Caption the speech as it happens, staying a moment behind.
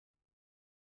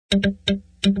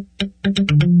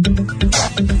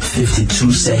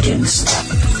52 seconds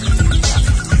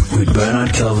with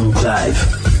Bernard Kelvin Clive.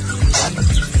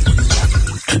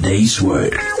 Today's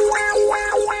word.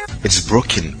 It's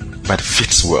broken, but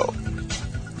fits well.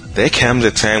 There comes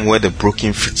a time where the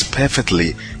broken fits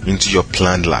perfectly into your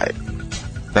planned life.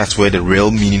 That's where the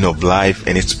real meaning of life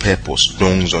and its purpose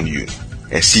dawns on you.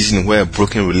 A season where a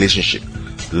broken relationship,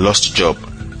 lost job,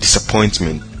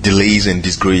 disappointment, delays and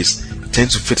disgrace tend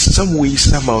to fit some way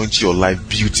somehow into your life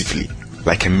beautifully,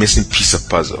 like a missing piece of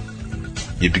puzzle.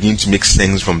 You begin to make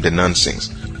sense from the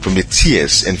nonsense. From the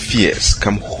tears and fears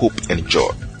come hope and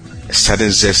joy. A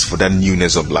sudden zest for that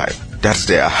newness of life. That's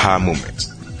the aha moment.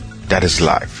 That is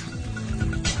life.